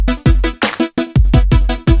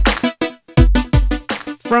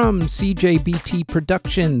From CJBT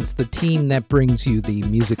Productions, the team that brings you the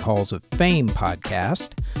Music Halls of Fame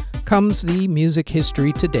podcast, comes the Music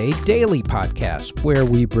History Today Daily podcast, where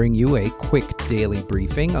we bring you a quick daily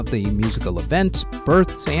briefing of the musical events,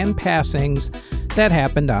 births, and passings that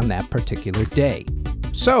happened on that particular day.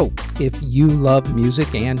 So, if you love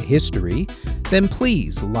music and history, then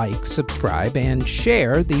please like, subscribe, and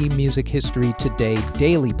share the Music History Today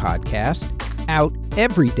Daily podcast out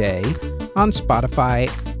every day on Spotify,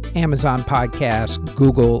 Amazon Podcasts,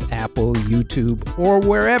 Google, Apple, YouTube, or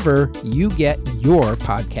wherever you get your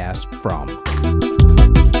podcast from.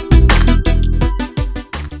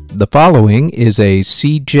 The following is a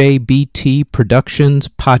CJBT Productions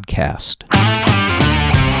podcast.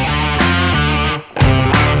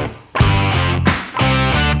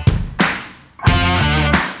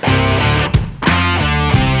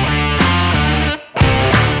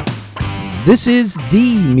 This is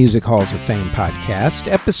the Music Halls of Fame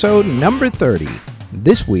podcast, episode number 30.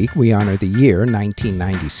 This week, we honor the year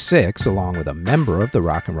 1996, along with a member of the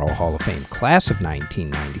Rock and Roll Hall of Fame class of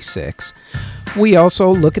 1996. We also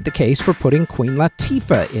look at the case for putting Queen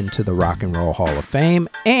Latifah into the Rock and Roll Hall of Fame,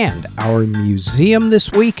 and our museum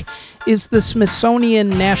this week is the Smithsonian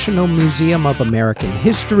National Museum of American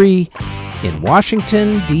History in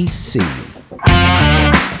Washington, D.C.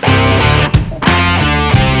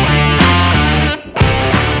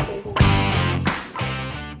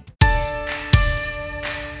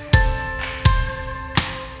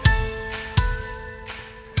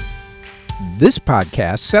 This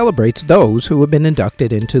podcast celebrates those who have been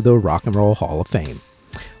inducted into the Rock and Roll Hall of Fame.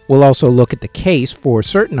 We'll also look at the case for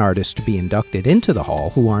certain artists to be inducted into the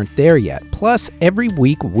Hall who aren't there yet. Plus, every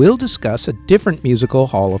week we'll discuss a different musical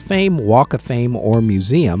Hall of Fame, Walk of Fame, or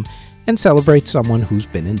museum and celebrate someone who's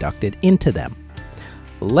been inducted into them.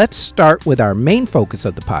 Let's start with our main focus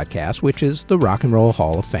of the podcast, which is the Rock and Roll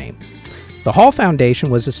Hall of Fame. The Hall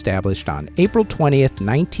Foundation was established on April 20th,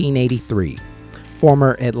 1983.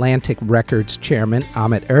 Former Atlantic Records chairman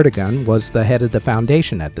Ahmet Ertegun was the head of the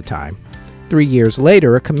foundation at the time. 3 years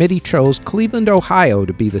later, a committee chose Cleveland, Ohio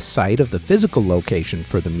to be the site of the physical location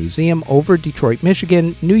for the museum over Detroit,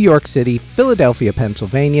 Michigan, New York City, Philadelphia,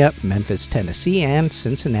 Pennsylvania, Memphis, Tennessee, and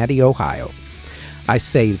Cincinnati, Ohio. I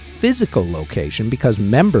say physical location because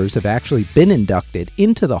members have actually been inducted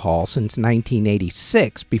into the hall since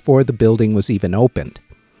 1986, before the building was even opened.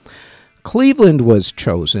 Cleveland was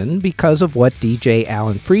chosen because of what DJ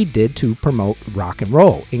Alan Freed did to promote rock and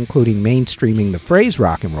roll, including mainstreaming the phrase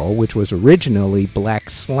rock and roll, which was originally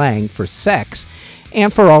black slang for sex,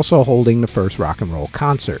 and for also holding the first rock and roll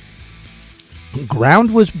concert.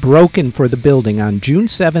 Ground was broken for the building on June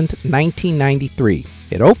 7, 1993.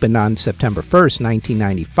 It opened on September 1,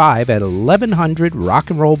 1995 at 1100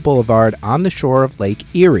 Rock and Roll Boulevard on the shore of Lake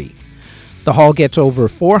Erie. The hall gets over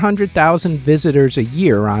 400,000 visitors a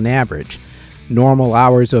year on average. Normal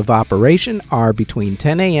hours of operation are between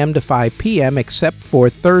 10 a.m. to 5 p.m. except for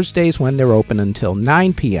Thursdays when they're open until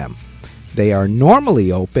 9 p.m. They are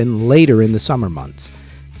normally open later in the summer months.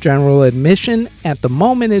 General admission at the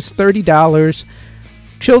moment is $30.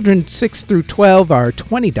 Children 6 through 12 are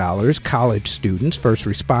 $20. College students, first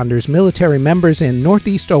responders, military members, and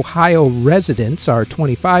Northeast Ohio residents are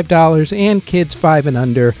 $25, and kids 5 and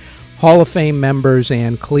under, Hall of Fame members,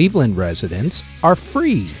 and Cleveland residents are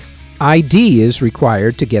free. ID is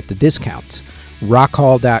required to get the discounts.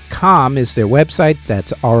 Rockhall.com is their website.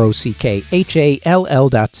 That's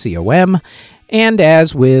ROCKHALL.com. And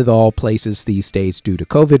as with all places these days due to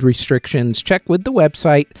COVID restrictions, check with the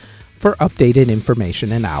website for updated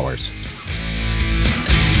information and hours.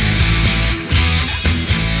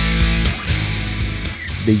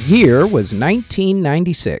 The year was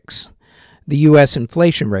 1996. The U.S.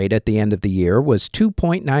 inflation rate at the end of the year was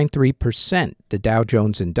 2.93%. The Dow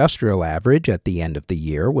Jones Industrial Average at the end of the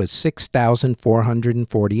year was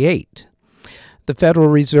 6,448. The Federal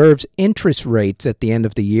Reserve's interest rates at the end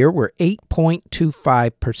of the year were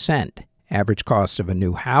 8.25%. Average cost of a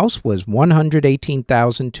new house was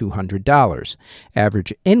 $118,200.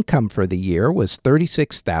 Average income for the year was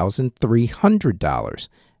 $36,300.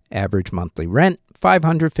 Average monthly rent,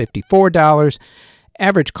 $554.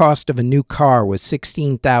 Average cost of a new car was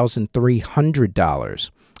 $16,300.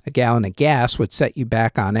 A gallon of gas would set you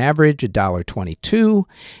back on average $1.22,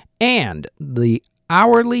 and the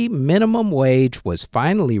hourly minimum wage was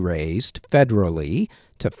finally raised federally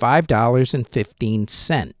to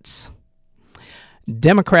 $5.15.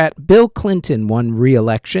 Democrat Bill Clinton won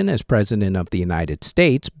re-election as President of the United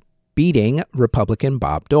States, beating Republican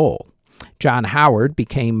Bob Dole. John Howard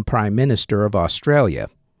became Prime Minister of Australia.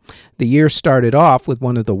 The year started off with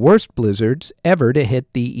one of the worst blizzards ever to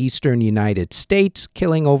hit the eastern United States,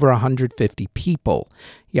 killing over 150 people.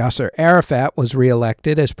 Yasser Arafat was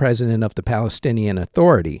reelected as president of the Palestinian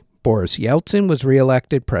Authority. Boris Yeltsin was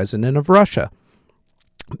reelected president of Russia.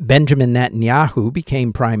 Benjamin Netanyahu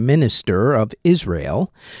became prime minister of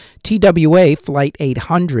Israel. TWA Flight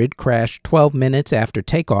 800 crashed 12 minutes after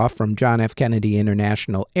takeoff from John F. Kennedy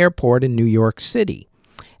International Airport in New York City.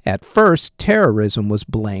 At first, terrorism was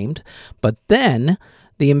blamed, but then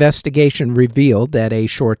the investigation revealed that a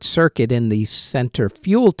short circuit in the center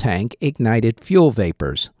fuel tank ignited fuel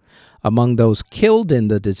vapors. Among those killed in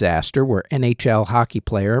the disaster were NHL hockey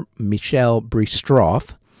player Michel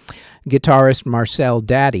Bristroff, guitarist Marcel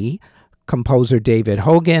Dadi, composer David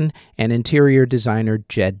Hogan, and interior designer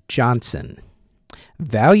Jed Johnson.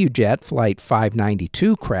 ValueJet Flight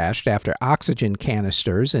 592 crashed after oxygen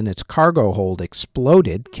canisters in its cargo hold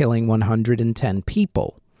exploded, killing 110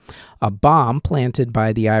 people. A bomb planted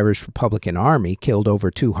by the Irish Republican Army killed over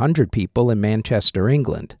 200 people in Manchester,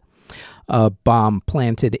 England. A bomb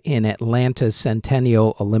planted in Atlanta's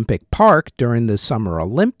Centennial Olympic Park during the Summer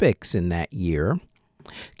Olympics in that year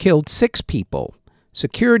killed 6 people.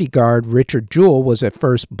 Security guard Richard Jewell was at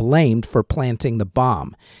first blamed for planting the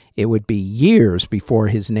bomb. It would be years before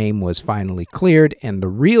his name was finally cleared, and the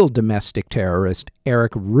real domestic terrorist,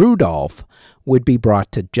 Eric Rudolph, would be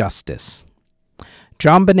brought to justice.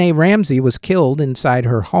 JonBenet Ramsey was killed inside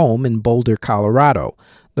her home in Boulder, Colorado.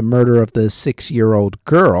 The murder of the 6-year-old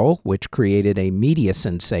girl, which created a media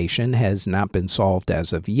sensation, has not been solved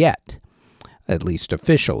as of yet, at least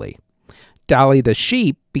officially. Dolly the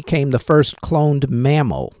sheep became the first cloned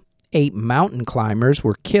mammal. 8 mountain climbers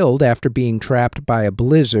were killed after being trapped by a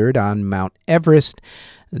blizzard on Mount Everest.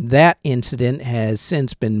 That incident has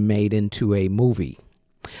since been made into a movie.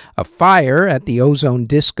 A fire at the Ozone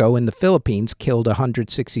Disco in the Philippines killed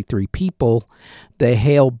 163 people. The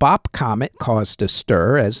Hale-Bopp comet caused a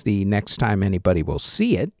stir, as the next time anybody will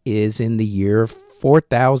see it is in the year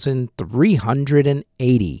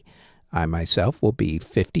 4380. I myself will be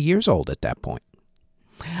 50 years old at that point.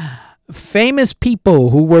 Famous people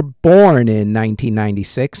who were born in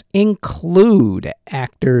 1996 include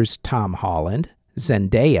actors Tom Holland,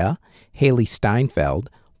 Zendaya, Haley Steinfeld,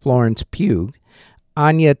 Florence Pugh,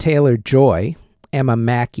 Anya Taylor-Joy, Emma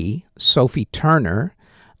Mackey, Sophie Turner,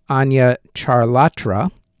 Anya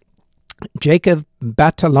Charlatra, Jacob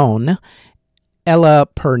Batalon, Ella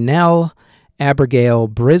Purnell, Abigail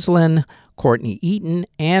Breslin, Courtney Eaton,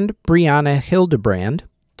 and Brianna Hildebrand.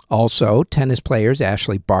 Also, tennis players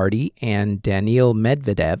Ashley Barty and Daniil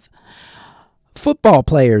Medvedev. Football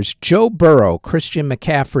players Joe Burrow, Christian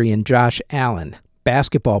McCaffrey, and Josh Allen.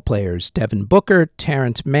 Basketball players Devin Booker,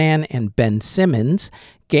 Terrence Mann, and Ben Simmons.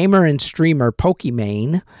 Gamer and streamer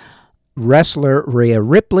Pokimane. Wrestler Rhea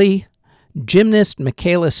Ripley. Gymnast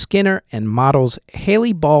Michaela Skinner, and models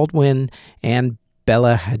Hailey Baldwin and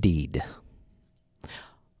Bella Hadid.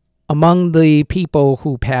 Among the people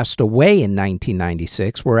who passed away in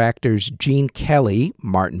 1996 were actors Gene Kelly,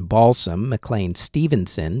 Martin Balsam, McLean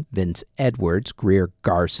Stevenson, Vince Edwards, Greer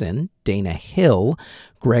Garson, Dana Hill,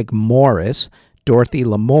 Greg Morris, Dorothy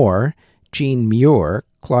Lamour, Jean Muir,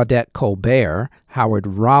 Claudette Colbert, Howard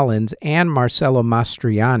Rollins, and Marcello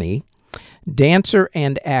Mastroianni, dancer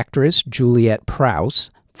and actress Juliette Prowse,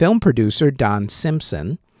 film producer Don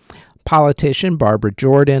Simpson, politician Barbara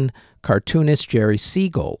Jordan, cartoonist Jerry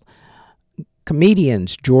Siegel,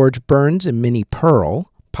 comedians George Burns and Minnie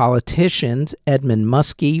Pearl, politicians Edmund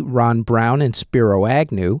Muskie, Ron Brown, and Spiro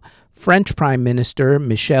Agnew, French Prime Minister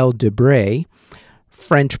Michel Debré,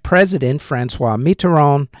 French President Francois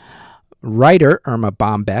Mitterrand, writer Irma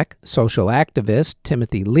Bombeck, social activist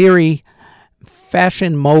Timothy Leary,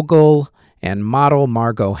 fashion mogul and model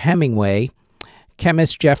Margot Hemingway,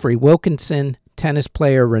 chemist Jeffrey Wilkinson, tennis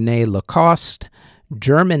player Rene Lacoste,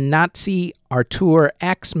 German Nazi Arthur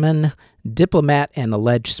Axmann, diplomat and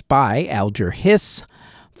alleged spy Alger Hiss,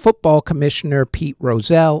 football commissioner Pete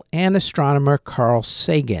Rozelle, and astronomer Carl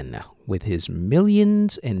Sagan, with his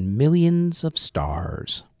millions and millions of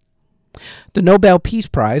stars. The Nobel Peace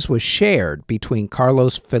Prize was shared between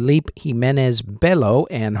Carlos Felipe Jimenez Bello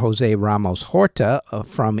and Jose Ramos Horta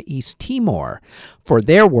from East Timor for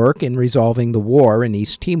their work in resolving the war in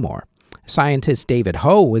East Timor. Scientist David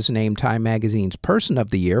Ho was named Time Magazine's Person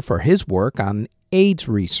of the Year for his work on AIDS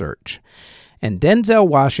research. And Denzel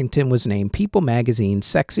Washington was named People Magazine's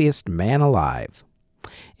Sexiest Man Alive.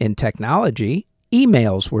 In technology,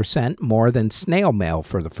 emails were sent more than snail mail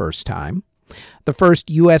for the first time. The first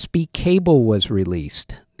USB cable was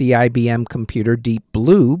released. The IBM computer Deep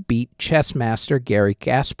Blue beat chess master Garry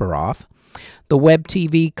Kasparov. The Web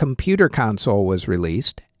TV computer console was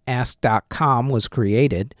released. Ask.com was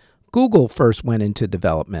created. Google first went into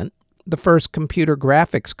development. The first computer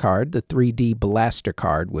graphics card, the 3D Blaster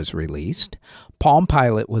card, was released. Palm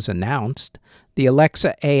Pilot was announced. The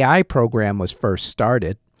Alexa AI program was first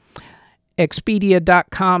started.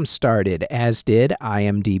 Expedia.com started, as did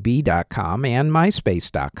IMDb.com and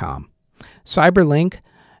MySpace.com. Cyberlink,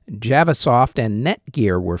 Javasoft, and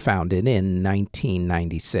Netgear were founded in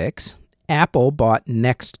 1996. Apple bought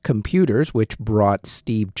Next Computers, which brought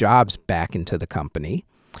Steve Jobs back into the company.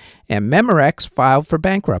 And Memorex filed for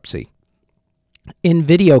bankruptcy. In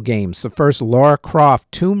video games, the first Lara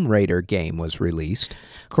Croft Tomb Raider game was released.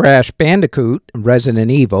 Crash Bandicoot, Resident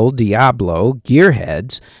Evil, Diablo,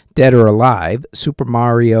 Gearheads, Dead or Alive, Super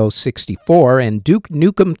Mario 64, and Duke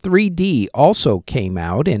Nukem 3D also came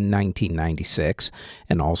out in 1996.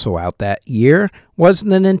 And also out that year was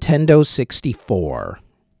the Nintendo 64.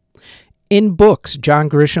 In books, John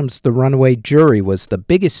Grisham's The Runaway Jury was the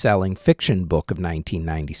biggest-selling fiction book of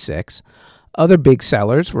 1996. Other big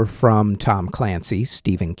sellers were from Tom Clancy,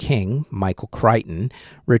 Stephen King, Michael Crichton,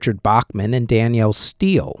 Richard Bachman, and Danielle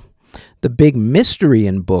Steele. The big mystery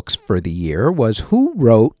in books for the year was who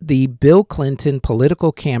wrote the Bill Clinton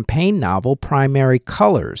political campaign novel Primary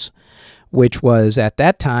Colors, which was at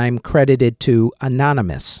that time credited to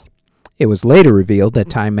Anonymous. It was later revealed that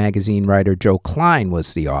Time magazine writer Joe Klein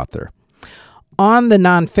was the author. On the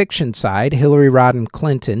nonfiction side, Hillary Rodham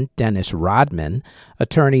Clinton, Dennis Rodman,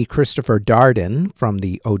 attorney Christopher Darden from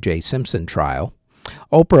the O.J. Simpson trial,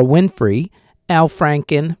 Oprah Winfrey, Al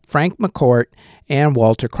Franken, Frank McCourt, and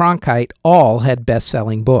Walter Cronkite all had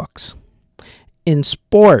best-selling books. In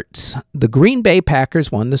sports, the Green Bay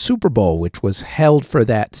Packers won the Super Bowl, which was held for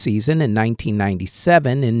that season in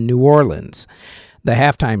 1997 in New Orleans. The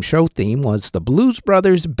halftime show theme was the Blues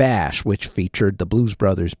Brothers Bash, which featured the Blues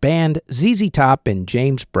Brothers Band, ZZ Top, and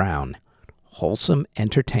James Brown. Wholesome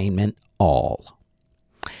entertainment all.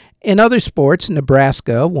 In other sports,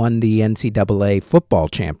 Nebraska won the NCAA football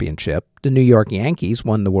championship. The New York Yankees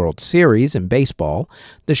won the World Series in baseball.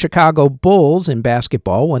 The Chicago Bulls in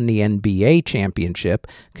basketball won the NBA championship.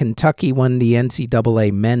 Kentucky won the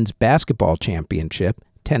NCAA men's basketball championship.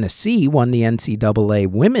 Tennessee won the NCAA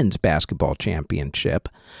Women's Basketball Championship.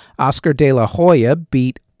 Oscar De La Hoya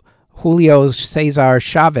beat Julio Cesar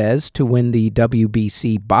Chavez to win the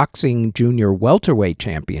WBC Boxing Junior Welterweight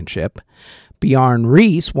Championship. Bjorn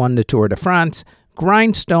Ries won the Tour de France.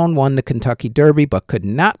 Grindstone won the Kentucky Derby but could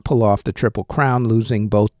not pull off the Triple Crown, losing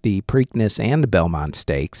both the Preakness and the Belmont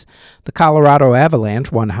Stakes. The Colorado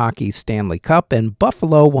Avalanche won hockey's Stanley Cup, and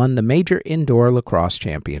Buffalo won the Major Indoor Lacrosse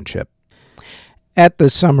Championship. At the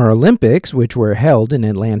Summer Olympics, which were held in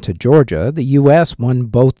Atlanta, Georgia, the U.S. won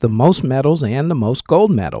both the most medals and the most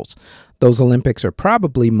gold medals. Those Olympics are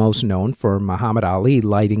probably most known for Muhammad Ali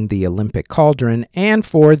lighting the Olympic cauldron and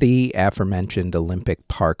for the aforementioned Olympic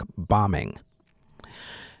Park bombing.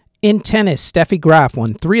 In tennis, Steffi Graf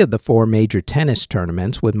won 3 of the 4 major tennis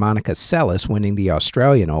tournaments, with Monica Seles winning the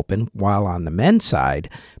Australian Open, while on the men's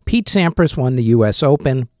side, Pete Sampras won the U.S.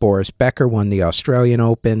 Open, Boris Becker won the Australian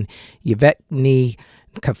Open, Yevgeny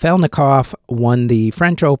Kafelnikov won the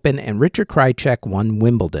French Open, and Richard Krajicek won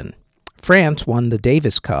Wimbledon. France won the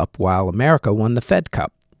Davis Cup, while America won the Fed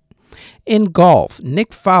Cup. In golf,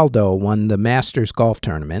 Nick Faldo won the Masters Golf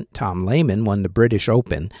Tournament, Tom Lehman won the British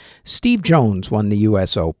Open, Steve Jones won the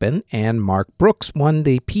U.S. Open, and Mark Brooks won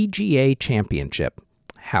the PGA Championship.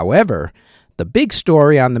 However, the big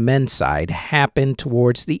story on the men's side happened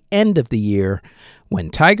towards the end of the year when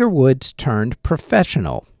Tiger Woods turned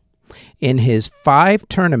professional. In his 5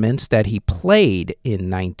 tournaments that he played in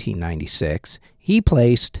 1996, he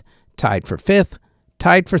placed tied for 5th,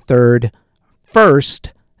 tied for 3rd,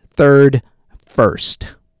 1st, 3rd, 1st.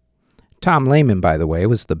 Tom Lehman, by the way,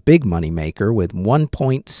 was the big money maker with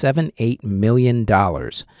 $1.78 million,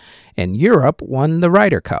 and Europe won the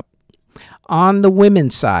Ryder Cup. On the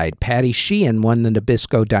women's side, Patty Sheehan won the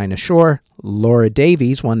Nabisco Dinosaur, Laura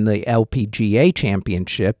Davies won the LPGA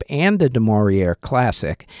Championship and the Du Maurier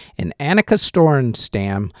Classic, and Annika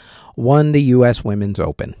Sorenstam won the U.S. Women's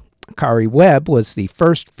Open. Kari Webb was the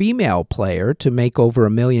first female player to make over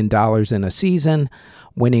 $1 million in a season,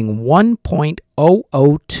 winning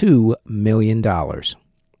 $1.002 million.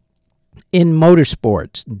 In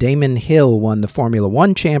motorsports, Damon Hill won the Formula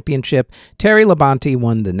One Championship, Terry Labonte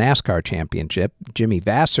won the NASCAR Championship, Jimmy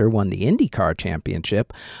Vasser won the IndyCar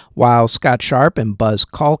Championship, while Scott Sharp and Buzz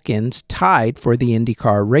Calkins tied for the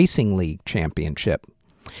IndyCar Racing League Championship.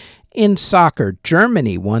 In soccer,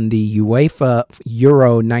 Germany won the UEFA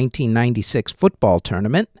Euro 1996 football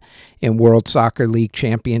tournament. In World Soccer League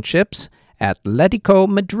Championships, Atletico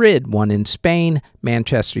Madrid won in Spain,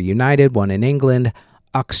 Manchester United won in England,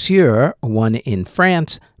 Auxerre won in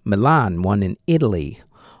France, Milan won in Italy,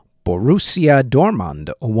 Borussia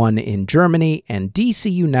Dortmund won in Germany, and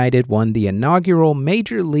DC United won the inaugural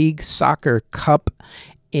Major League Soccer Cup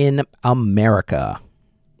in America.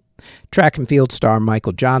 Track and field star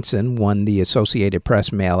Michael Johnson won the Associated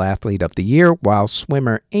Press Male Athlete of the Year, while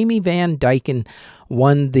swimmer Amy Van Dyken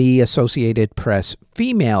won the Associated Press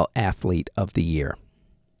Female Athlete of the Year.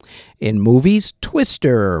 In movies,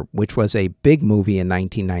 Twister, which was a big movie in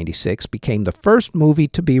 1996, became the first movie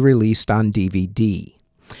to be released on DVD.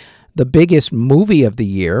 The biggest movie of the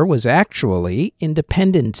year was actually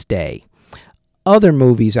Independence Day. Other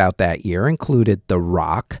movies out that year included The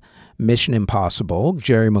Rock, Mission Impossible,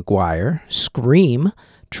 Jerry Maguire, Scream,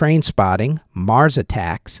 Trainspotting, Mars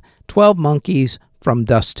Attacks, 12 Monkeys, From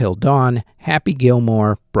Dusk Till Dawn, Happy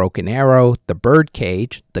Gilmore, Broken Arrow, The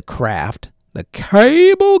Birdcage, The Craft, The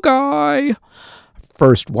Cable Guy,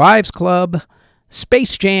 First Wives Club,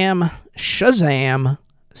 Space Jam, Shazam,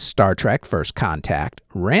 Star Trek First Contact,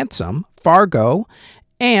 Ransom, Fargo,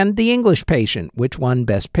 and The English Patient, which won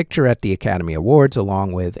Best Picture at the Academy Awards,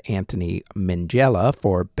 along with Anthony Minghella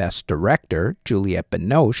for Best Director, Juliette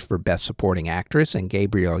Binoche for Best Supporting Actress, and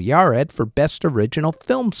Gabriel Yared for Best Original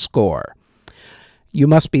Film Score. You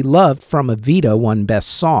Must Be Loved from Evita won Best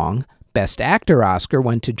Song. Best Actor Oscar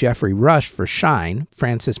went to Jeffrey Rush for Shine.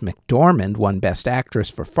 Frances McDormand won Best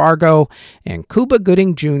Actress for Fargo. And Cuba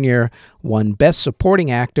Gooding Jr. won Best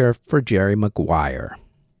Supporting Actor for Jerry Maguire.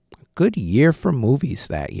 Good year for movies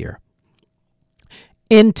that year.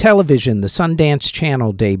 In television, the Sundance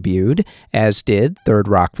Channel debuted, as did Third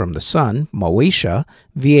Rock from the Sun, Moesha,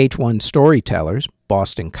 VH1 Storytellers,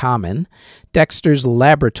 Boston Common, Dexter's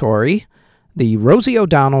Laboratory, The Rosie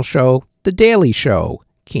O'Donnell Show, The Daily Show,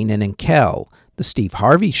 Kenan and Kel, The Steve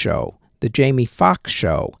Harvey Show, The Jamie Foxx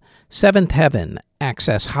Show, Seventh Heaven,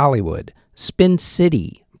 Access Hollywood, Spin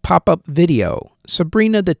City, Pop-Up Video,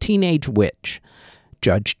 Sabrina the Teenage Witch,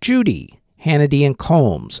 Judge Judy, Hannity and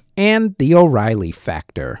Combs, and The O'Reilly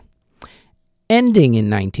Factor. Ending in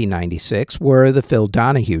 1996 were The Phil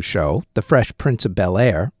Donahue Show, The Fresh Prince of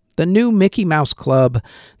Bel-Air, The New Mickey Mouse Club,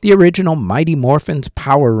 the original Mighty Morphin's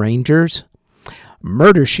Power Rangers,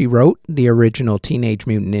 Murder, She Wrote, the original Teenage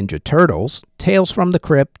Mutant Ninja Turtles, Tales from the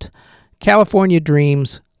Crypt, California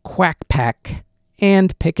Dreams, Quack Pack,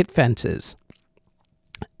 and Picket Fences.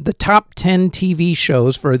 The top 10 TV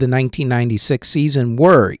shows for the 1996 season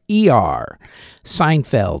were ER,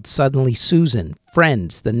 Seinfeld, Suddenly Susan,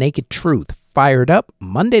 Friends, The Naked Truth, Fired Up,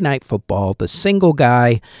 Monday Night Football, The Single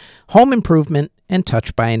Guy, Home Improvement, and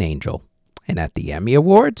Touched by an Angel. And at the Emmy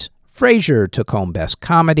Awards, Frasier took home Best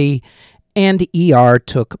Comedy, and ER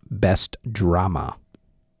took Best Drama.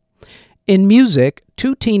 In music,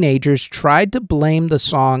 two teenagers tried to blame the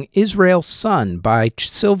song Israel's Son by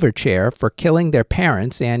Silverchair for killing their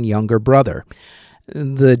parents and younger brother.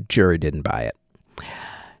 The jury didn't buy it.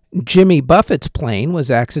 Jimmy Buffett's plane was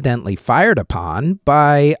accidentally fired upon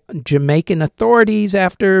by Jamaican authorities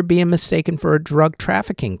after being mistaken for a drug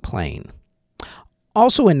trafficking plane.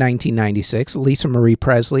 Also in 1996, Lisa Marie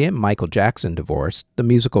Presley and Michael Jackson divorced, the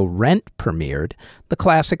musical Rent premiered, the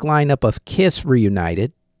classic lineup of Kiss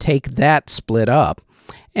reunited, Take That split up,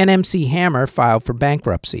 and MC Hammer filed for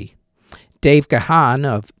bankruptcy. Dave Gahan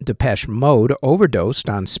of Depeche Mode overdosed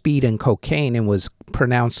on speed and cocaine and was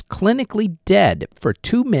pronounced clinically dead for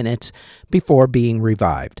 2 minutes before being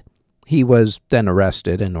revived. He was then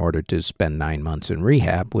arrested and ordered to spend 9 months in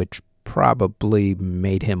rehab, which probably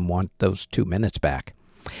made him want those 2 minutes back.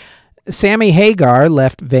 Sammy Hagar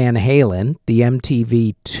left Van Halen, the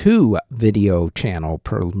MTV2 video channel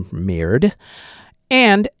premiered,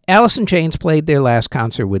 and Alice in Chains played their last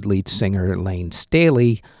concert with lead singer Lane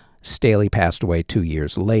Staley. Staley passed away 2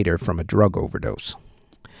 years later from a drug overdose.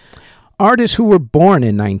 Artists who were born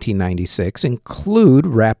in 1996 include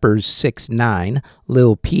rappers 6ix9ine,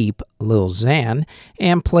 Lil Peep, Lil Xan,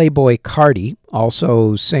 and Playboi Carti,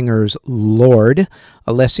 also singers Lorde,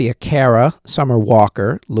 Alessia Cara, Summer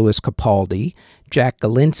Walker, Louis Capaldi, Jack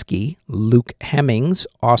Galinsky, Luke Hemmings,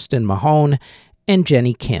 Austin Mahone, and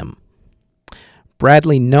Jenny Kim.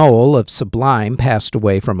 Bradley Nowell of Sublime passed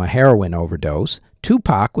away from a heroin overdose.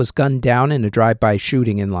 Tupac was gunned down in a drive-by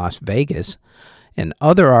shooting in Las Vegas. And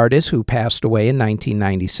other artists who passed away in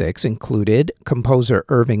 1996 included composer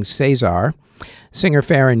Irving Cesar, singer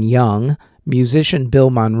Farron Young, musician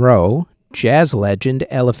Bill Monroe, jazz legend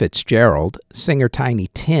Ella Fitzgerald, singer Tiny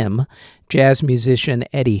Tim, jazz musician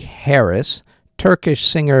Eddie Harris, Turkish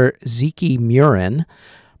singer Zeki Müren,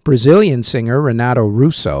 Brazilian singer Renato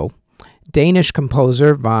Russo, Danish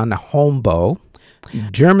composer Van Holmboe,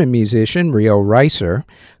 German musician Rio Reiser,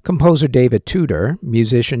 composer David Tudor,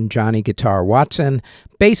 musician Johnny Guitar Watson,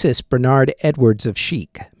 bassist Bernard Edwards of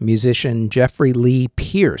Chic, musician Jeffrey Lee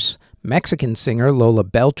Pierce, Mexican singer Lola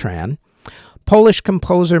Beltran, Polish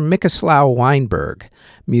composer Mieczysław Weinberg,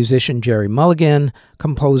 musician Jerry Mulligan,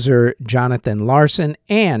 composer Jonathan Larson,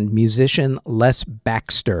 and musician Les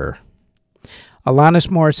Baxter. Alanis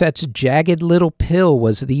Morissette's Jagged Little Pill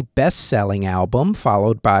was the best-selling album,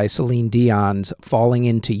 followed by Celine Dion's Falling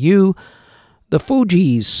Into You, the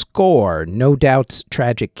Fugees' Score, No Doubt's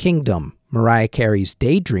Tragic Kingdom, Mariah Carey's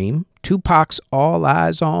Daydream, Tupac's All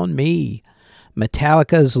Eyes on Me,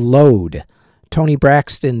 Metallica's Load, Toni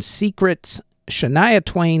Braxton's Secrets, Shania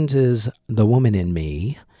Twain's The Woman in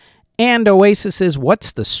Me, and Oasis's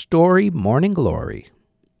What's the Story? Morning Glory.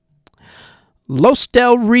 Los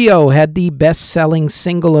Del Rio had the best-selling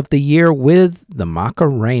single of the year with The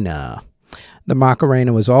Macarena. The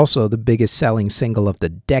Macarena was also the biggest-selling single of the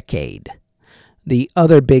decade. The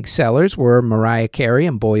other big sellers were Mariah Carey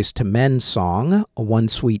and Boyz II Men's song, One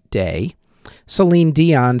Sweet Day, Celine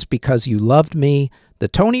Dion's Because You Loved Me, the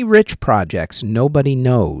Tony Rich Project's Nobody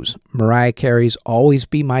Knows, Mariah Carey's Always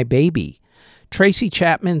Be My Baby, Tracy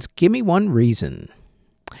Chapman's Gimme One Reason,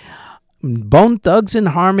 Bone Thugs and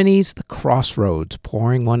Harmony's The Crossroads,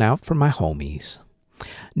 pouring one out for my homies,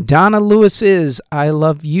 Donna Lewis's I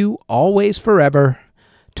Love You Always Forever,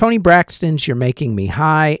 Toni Braxton's You're Making Me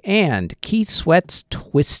High, and Keith Sweat's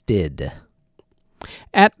Twisted.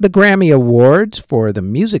 At the Grammy Awards for the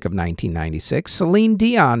music of 1996, Celine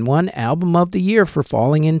Dion won Album of the Year for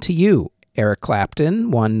Falling Into You. Eric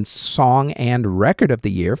Clapton won Song and Record of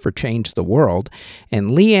the Year for Change the World,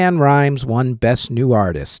 and LeAnn Rimes won Best New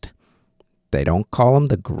Artist. They don't call them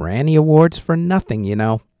the Granny Awards for nothing, you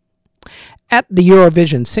know. At the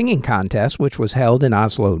Eurovision Singing Contest, which was held in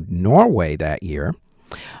Oslo, Norway that year,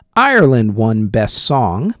 Ireland won Best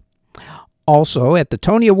Song. Also, at the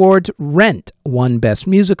Tony Awards, Rent won Best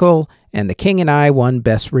Musical, and The King and I won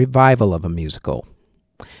Best Revival of a Musical.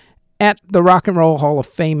 At the Rock and Roll Hall of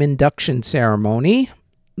Fame induction ceremony,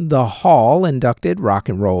 the Hall inducted rock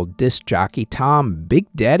and roll disc jockey Tom Big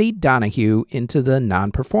Daddy Donahue into the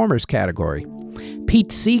non-performers category.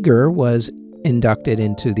 Pete Seeger was inducted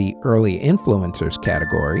into the early influencers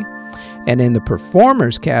category, and in the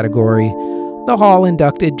performers category, the Hall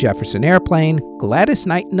inducted Jefferson Airplane, Gladys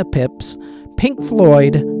Knight and the Pips, Pink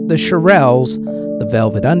Floyd, the Shirelles, the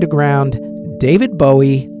Velvet Underground, David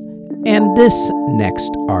Bowie, and this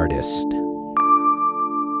next artist.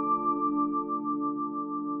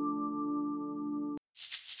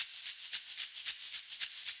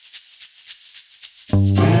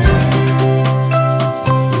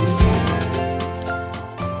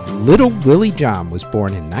 Little Willie John was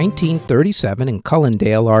born in 1937 in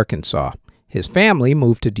Cullendale, Arkansas. His family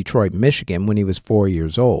moved to Detroit, Michigan when he was 4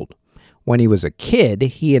 years old. When he was a kid,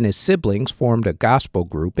 he and his siblings formed a gospel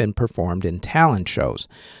group and performed in talent shows.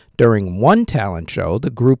 During one talent show,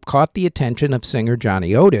 the group caught the attention of singer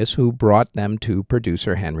Johnny Otis, who brought them to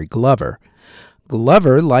producer Henry Glover.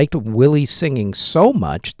 Glover liked Willie's singing so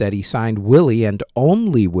much that he signed Willie and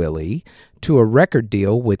only Willie to a record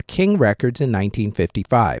deal with King Records in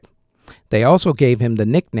 1955. They also gave him the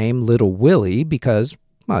nickname Little Willie because,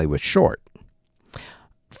 well, he was short.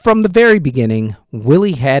 From the very beginning,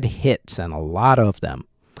 Willie had hits, and a lot of them.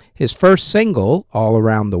 His first single, All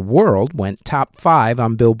Around the World, went top 5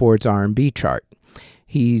 on Billboard's R&B chart.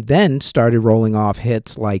 He then started rolling off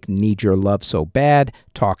hits like Need Your Love So Bad,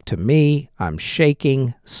 Talk to Me, I'm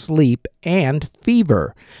Shaking, Sleep, and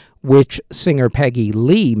Fever, which singer Peggy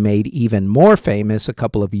Lee made even more famous a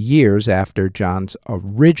couple of years after John's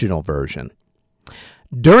original version.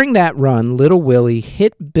 During that run, Little Willie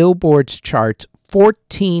hit Billboard's charts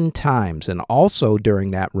 14 times, and also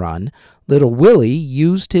during that run, Little Willie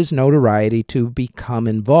used his notoriety to become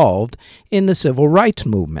involved in the civil rights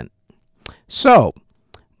movement. So,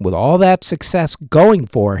 with all that success going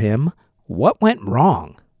for him, what went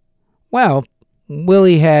wrong? Well,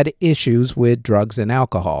 Willie had issues with drugs and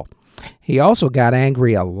alcohol. He also got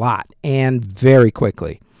angry a lot and very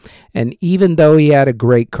quickly. And even though he had a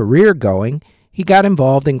great career going, he got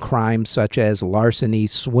involved in crimes such as larceny,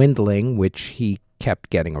 swindling, which he kept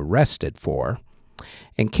getting arrested for.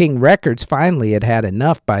 And King Records finally had had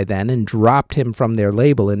enough by then and dropped him from their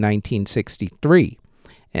label in 1963.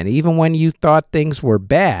 And even when you thought things were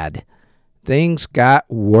bad, things got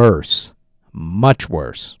worse, much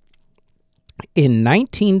worse. In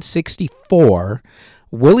 1964,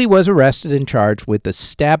 Willie was arrested and charged with the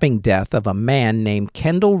stabbing death of a man named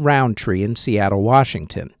Kendall Roundtree in Seattle,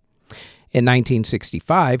 Washington. In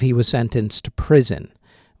 1965, he was sentenced to prison.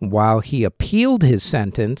 While he appealed his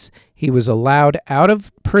sentence, he was allowed out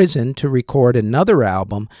of prison to record another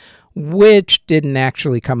album, which didn't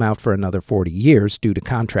actually come out for another 40 years due to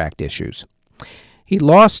contract issues. He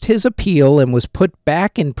lost his appeal and was put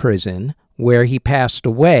back in prison, where he passed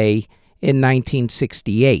away in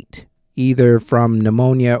 1968, either from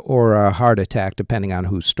pneumonia or a heart attack, depending on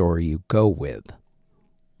whose story you go with.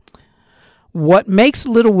 What makes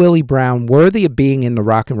Little Willie Brown worthy of being in the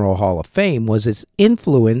Rock and Roll Hall of Fame was his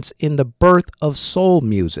influence in the birth of soul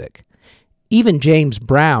music. Even James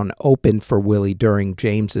Brown opened for Willie during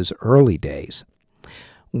James's early days.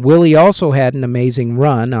 Willie also had an amazing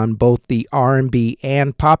run on both the R&B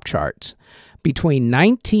and pop charts. Between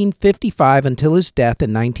 1955 until his death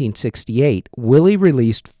in 1968, Willie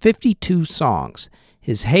released 52 songs.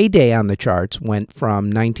 His heyday on the charts went from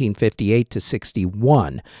 1958 to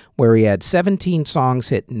 61, where he had 17 songs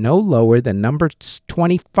hit no lower than number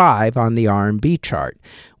 25 on the R&B chart,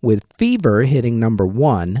 with Fever hitting number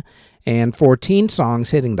 1, and 14 songs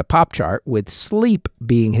hitting the pop chart, with Sleep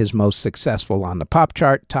being his most successful on the pop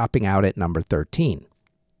chart, topping out at number 13.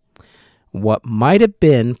 What might have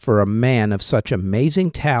been for a man of such amazing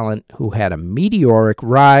talent who had a meteoric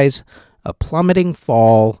rise, a plummeting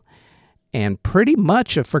fall, and pretty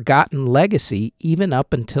much a forgotten legacy even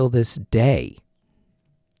up until this day.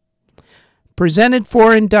 Presented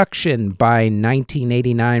for induction by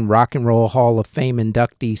 1989 Rock and Roll Hall of Fame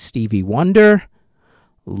inductee Stevie Wonder,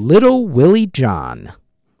 Little Willie John,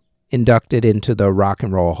 inducted into the Rock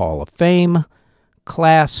and Roll Hall of Fame,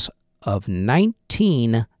 class of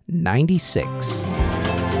 1996.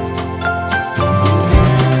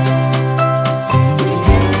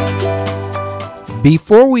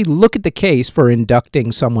 Before we look at the case for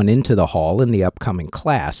inducting someone into the Hall in the upcoming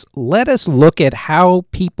class, let us look at how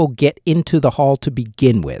people get into the Hall to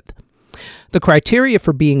begin with. The criteria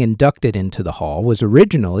for being inducted into the Hall was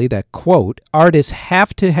originally that, quote, artists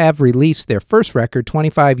have to have released their first record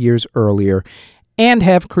 25 years earlier and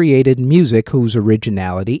have created music whose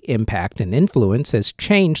originality, impact, and influence has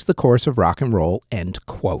changed the course of rock and roll, end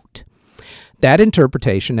quote. That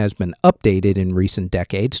interpretation has been updated in recent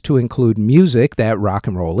decades to include music that rock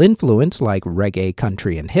and roll influenced, like reggae,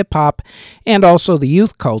 country, and hip-hop, and also the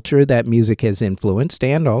youth culture that music has influenced,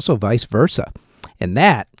 and also vice versa. And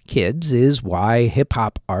that, kids, is why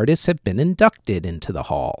hip-hop artists have been inducted into the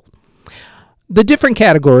Hall. The different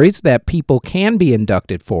categories that people can be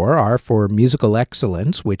inducted for are for musical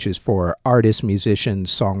excellence, which is for artists,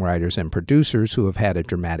 musicians, songwriters, and producers who have had a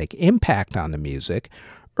dramatic impact on the music;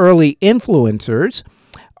 early influencers,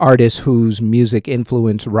 artists whose music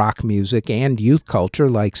influenced rock music and youth culture,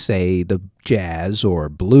 like, say, the jazz or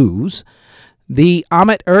blues; the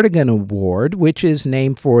Ahmet Ertegun Award, which is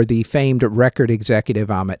named for the famed record executive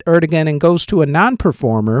Ahmet Ertegun and goes to a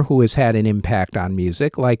non-performer who has had an impact on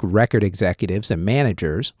music, like record executives and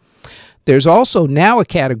managers. There's also now a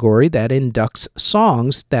category that inducts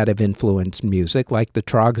songs that have influenced music, like the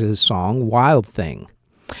Troggs' song Wild Thing.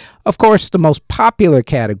 Of course, the most popular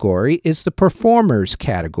category is the performers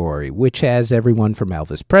category, which has everyone from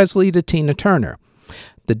Elvis Presley to Tina Turner.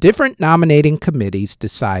 The different nominating committees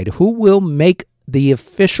decide who will make the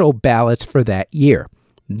official ballots for that year.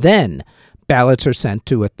 Then, ballots are sent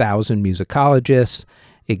to 1,000 musicologists,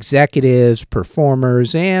 executives,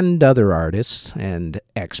 performers, and other artists and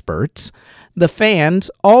experts. The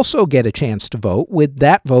fans also get a chance to vote, with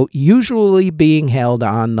that vote usually being held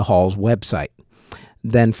on the Hall's website.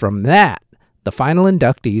 Then from that, the final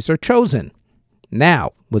inductees are chosen.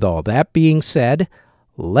 Now, with all that being said,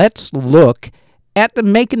 let's look at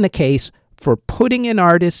making the case for putting an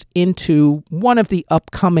artist into one of the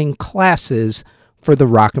upcoming classes for the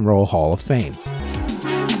Rock and Roll Hall of Fame.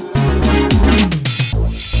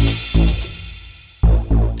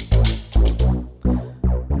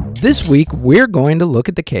 This week, we're going to look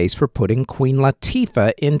at the case for putting Queen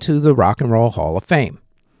Latifah into the Rock and Roll Hall of Fame.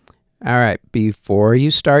 All right, before you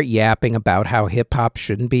start yapping about how hip-hop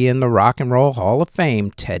shouldn't be in the Rock and Roll Hall of Fame,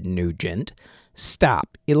 Ted Nugent,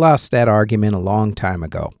 stop. You lost that argument a long time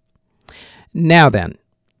ago. Now then,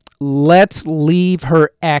 let's leave her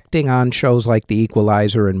acting on shows like The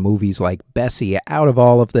Equalizer and movies like Bessie out of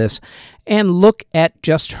all of this and look at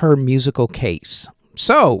just her musical case.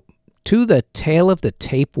 So, to the tail of the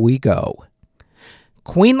tape we go.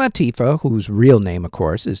 Queen Latifah, whose real name, of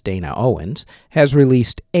course, is Dana Owens, has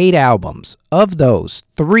released 8 albums. Of those,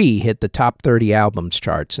 3 hit the top 30 albums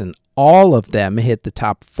charts, and all of them hit the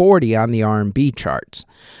top 40 on the R&B charts.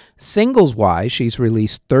 Singles-wise, she's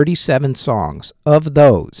released 37 songs. Of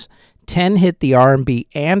those, 10 hit the R&B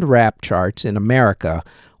and rap charts in America,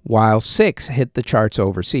 while 6 hit the charts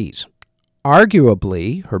overseas.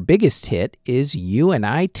 Arguably, her biggest hit is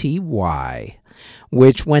UNITY,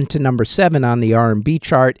 which went to number 7 on the R&B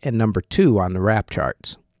chart and number 2 on the rap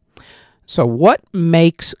charts. So what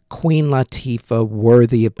makes Queen Latifah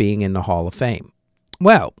worthy of being in the Hall of Fame?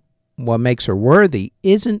 Well, what makes her worthy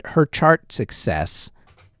isn't her chart success,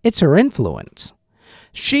 it's her influence.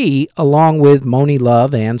 She, along with Monie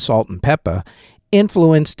Love and Salt-N-Pepa,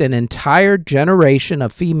 influenced an entire generation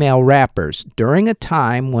of female rappers during a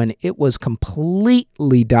time when it was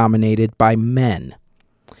completely dominated by men.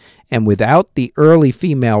 And without the early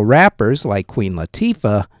female rappers like Queen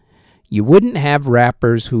Latifah, you wouldn't have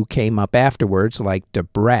rappers who came up afterwards like Da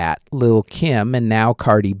Brat, Lil' Kim, and now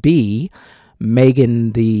Cardi B,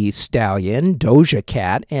 Megan Thee Stallion, Doja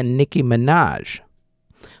Cat, and Nicki Minaj.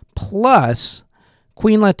 Plus,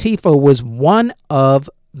 Queen Latifah was one of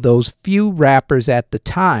those few rappers at the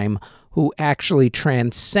time who actually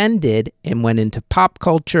transcended and went into pop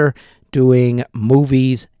culture, doing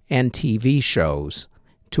movies and TV shows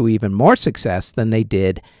to even more success than they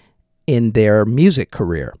did in their music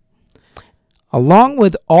career. Along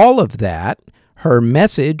with all of that, her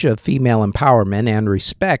message of female empowerment and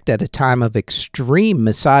respect at a time of extreme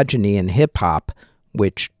misogyny in hip-hop,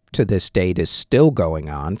 which to this date is still going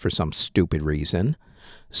on for some stupid reason,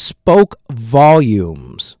 spoke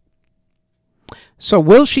volumes. So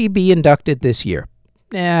will she be inducted this year?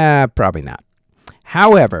 Probably not.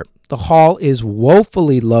 However, the Hall is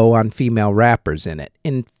woefully low on female rappers in it.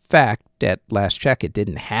 In fact, at last check, it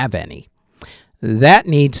didn't have any. That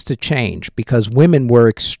needs to change because women were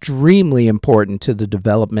extremely important to the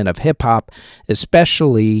development of hip-hop,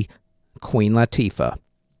 especially Queen Latifah.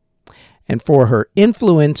 And for her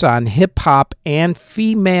influence on hip-hop and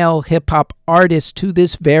female hip-hop artists to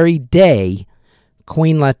this very day,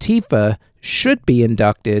 Queen Latifah should be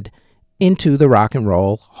inducted into the Rock and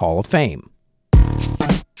Roll Hall of Fame.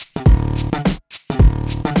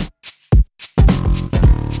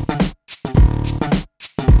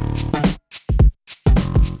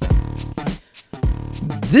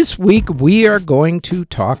 This week we are going to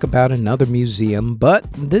talk about another museum, but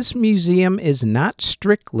this museum is not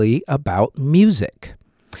strictly about music.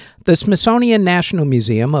 The Smithsonian National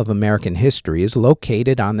Museum of American History is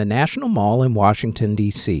located on the National Mall in Washington,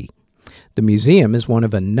 D.C. The museum is one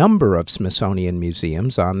of a number of Smithsonian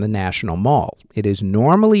museums on the National Mall. It is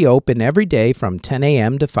normally open every day from 10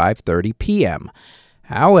 a.m. to 5:30 p.m.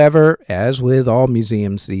 However, as with all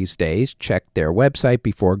museums these days, check their website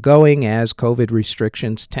before going, as COVID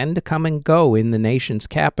restrictions tend to come and go in the nation's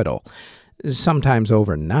capital, sometimes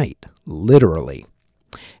overnight, literally.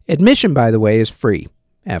 Admission, by the way, is free.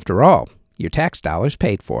 After all, your tax dollars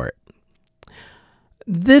paid for it.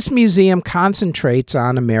 This museum concentrates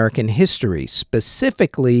on American history,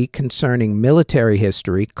 specifically concerning military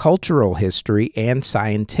history, cultural history, and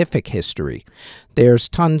scientific history. There's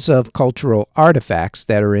tons of cultural artifacts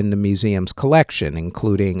that are in the museum's collection,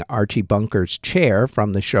 including Archie Bunker's chair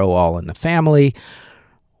from the show All in the Family,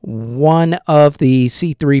 one of the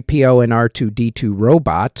C-3PO and R2-D2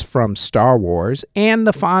 robots from Star Wars, and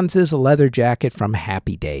the Fonz's leather jacket from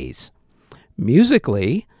Happy Days.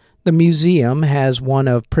 Musically, the museum has one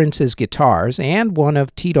of Prince's guitars and one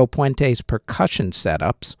of Tito Puente's percussion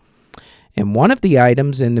setups, and one of the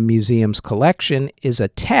items in the museum's collection is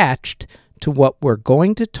attached to what we're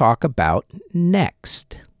going to talk about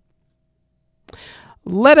next.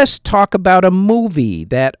 Let us talk about a movie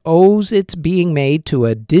that owes its being made to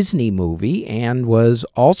a Disney movie and was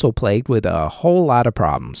also plagued with a whole lot of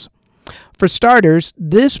problems. For starters,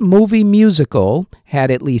 this movie musical had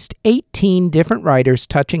at least 18 different writers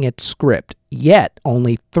touching its script, yet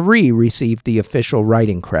only 3 received the official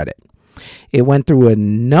writing credit. It went through a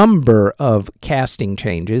number of casting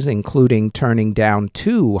changes, including turning down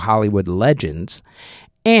 2 Hollywood legends,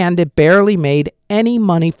 and it barely made any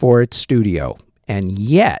money for its studio. And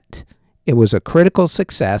yet, it was a critical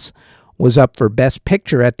success, was up for Best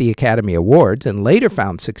Picture at the Academy Awards, and later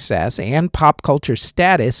found success and pop culture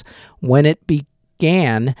status when it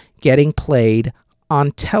began getting played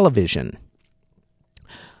on television.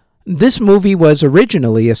 This movie was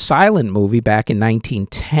originally a silent movie back in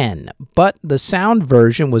 1910, but the sound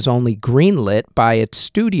version was only greenlit by its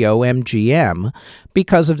studio, MGM,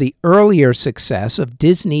 because of the earlier success of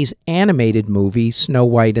Disney's animated movie Snow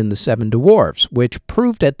White and the Seven Dwarfs, which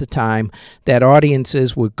proved at the time that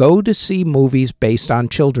audiences would go to see movies based on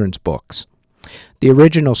children's books. The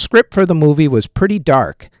original script for the movie was pretty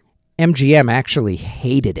dark. MGM actually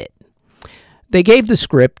hated it. They gave the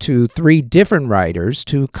script to 3 different writers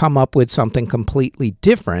to come up with something completely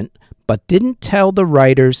different, but didn't tell the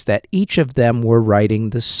writers that each of them were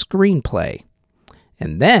writing the screenplay.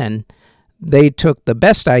 And then They took the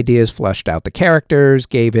best ideas, fleshed out the characters,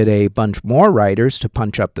 gave it a bunch more writers to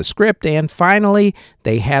punch up the script, and finally,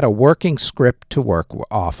 they had a working script to work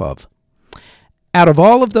off of. Out of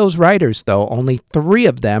all of those writers, though, only 3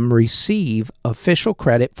 of them receive official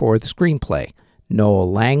credit for the screenplay: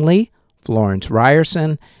 Noel Langley, Florence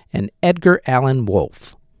Ryerson, and Edgar Allan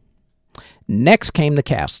Wolfe. Next came the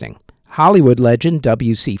casting. Hollywood legend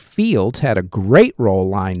W.C. Fields had a great role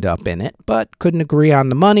lined up in it, but couldn't agree on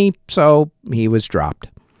the money, so he was dropped.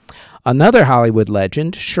 Another Hollywood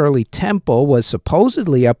legend, Shirley Temple, was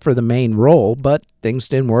supposedly up for the main role, but things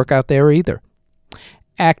didn't work out there either.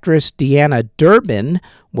 Actress Deanna Durbin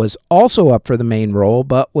was also up for the main role,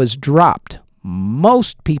 but was dropped.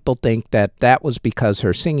 Most people think that was because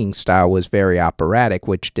her singing style was very operatic,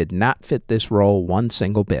 which did not fit this role one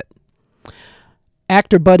single bit.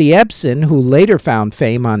 Actor Buddy Ebsen, who later found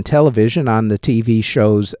fame on television on the TV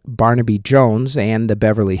shows Barnaby Jones and the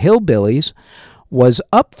Beverly Hillbillies, was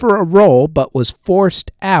up for a role but was forced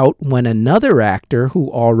out when another actor who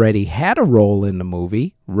already had a role in the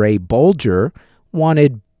movie, Ray Bolger,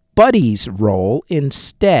 wanted Buddy's role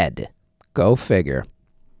instead. Go figure.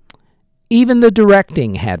 Even the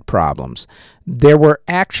directing had problems. There were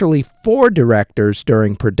actually 4 directors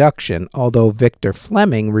during production, although Victor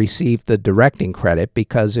Fleming received the directing credit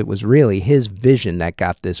because it was really his vision that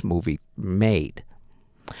got this movie made.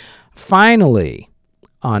 Finally,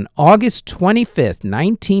 on August 25th,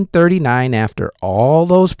 1939, after all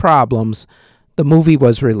those problems, the movie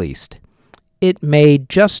was released. It made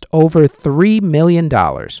just over $3 million.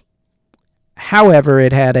 However,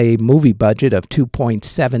 it had a movie budget of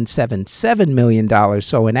 $2.777 million,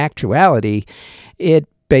 so in actuality, it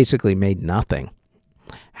basically made nothing.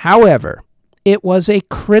 However, it was a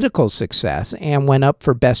critical success and went up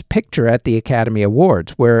for Best Picture at the Academy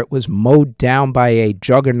Awards, where it was mowed down by a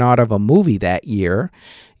juggernaut of a movie that year.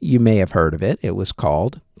 You may have heard of it. It was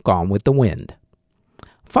called Gone with the Wind.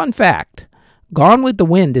 Fun fact, Gone with the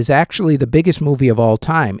Wind is actually the biggest movie of all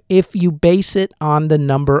time if you base it on the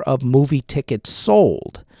number of movie tickets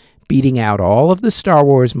sold, beating out all of the Star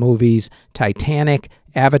Wars movies, Titanic,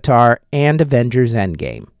 Avatar, and Avengers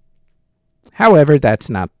Endgame. However, that's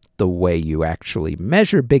not the way you actually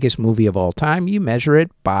measure biggest movie of all time. You measure it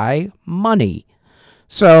by money.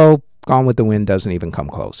 So, Gone with the Wind doesn't even come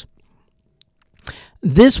close.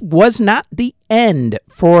 This was not the end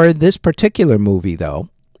for this particular movie, though.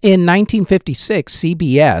 In 1956,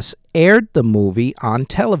 CBS aired the movie on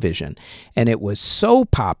television, and it was so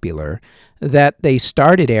popular that they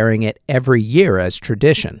started airing it every year as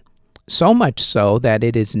tradition. So much so that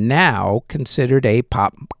it is now considered a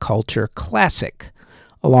pop culture classic,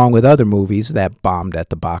 along with other movies that bombed at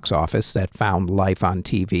the box office that found life on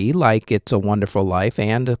TV, like It's a Wonderful Life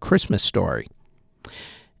and A Christmas Story.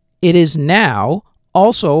 It is now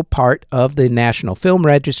also part of the National Film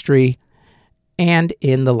Registry and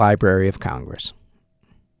in the Library of Congress.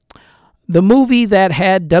 The movie that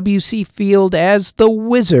had W.C. Field as the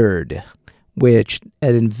Wizard, which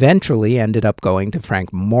eventually ended up going to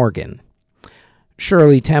Frank Morgan.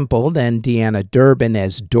 Shirley Temple, then Deanna Durbin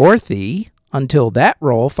as Dorothy, until that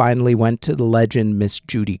role finally went to the legend Miss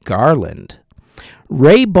Judy Garland.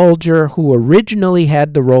 Ray Bolger, who originally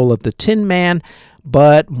had the role of the Tin Man,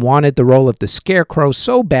 but wanted the role of the Scarecrow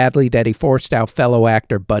so badly that he forced out fellow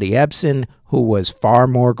actor Buddy Ebsen, who was far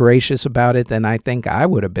more gracious about it than I think I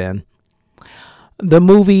would have been. The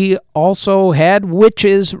movie also had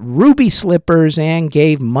witches, ruby slippers, and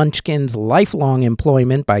gave Munchkins lifelong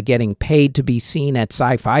employment by getting paid to be seen at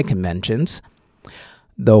sci-fi conventions.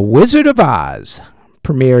 The Wizard of Oz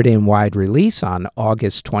premiered in wide release on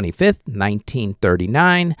August 25th,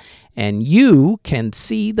 1939, and you can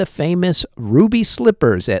see the famous ruby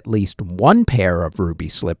slippers, at least one pair of ruby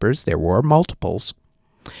slippers. There were multiples.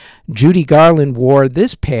 Judy Garland wore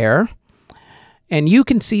this pair, and you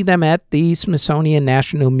can see them at the Smithsonian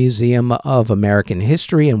National Museum of American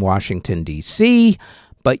History in Washington, D.C.,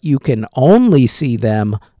 but you can only see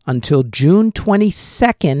them until June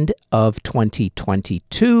 22nd of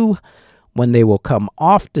 2022, when they will come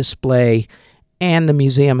off display, and the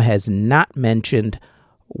museum has not mentioned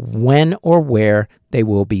when or where they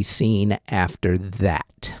will be seen after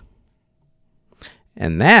that.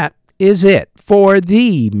 And that is it for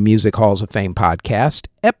the Music Halls of Fame podcast,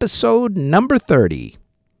 episode number 30.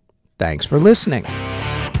 Thanks for listening.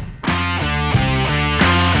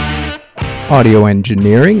 Audio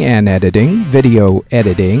engineering and editing, video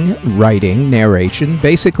editing, writing, narration,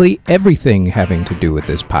 basically everything having to do with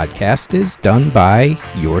this podcast is done by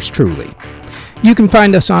yours truly. You can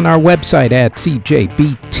find us on our website at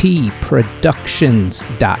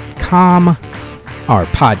cjbtproductions.com, Our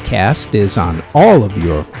podcast is on all of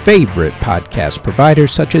your favorite podcast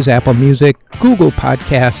providers such as Apple Music, Google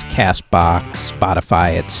Podcasts, CastBox,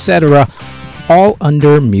 Spotify, etc., all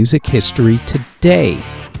under Music History Today.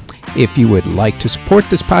 If you would like to support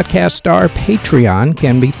this podcast, our Patreon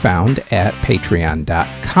can be found at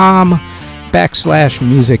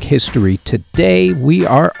patreon.com/Music History Today. We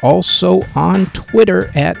are also on Twitter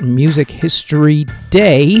at Music History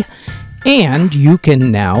Day, and you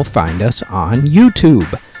can now find us on YouTube.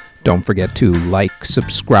 Don't forget to like,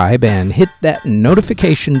 subscribe, and hit that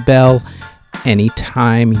notification bell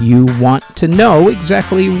anytime you want to know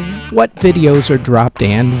exactly what videos are dropped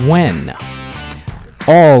and when.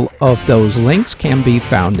 All of those links can be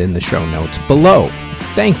found in the show notes below.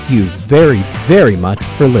 Thank you very, very much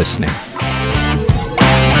for listening.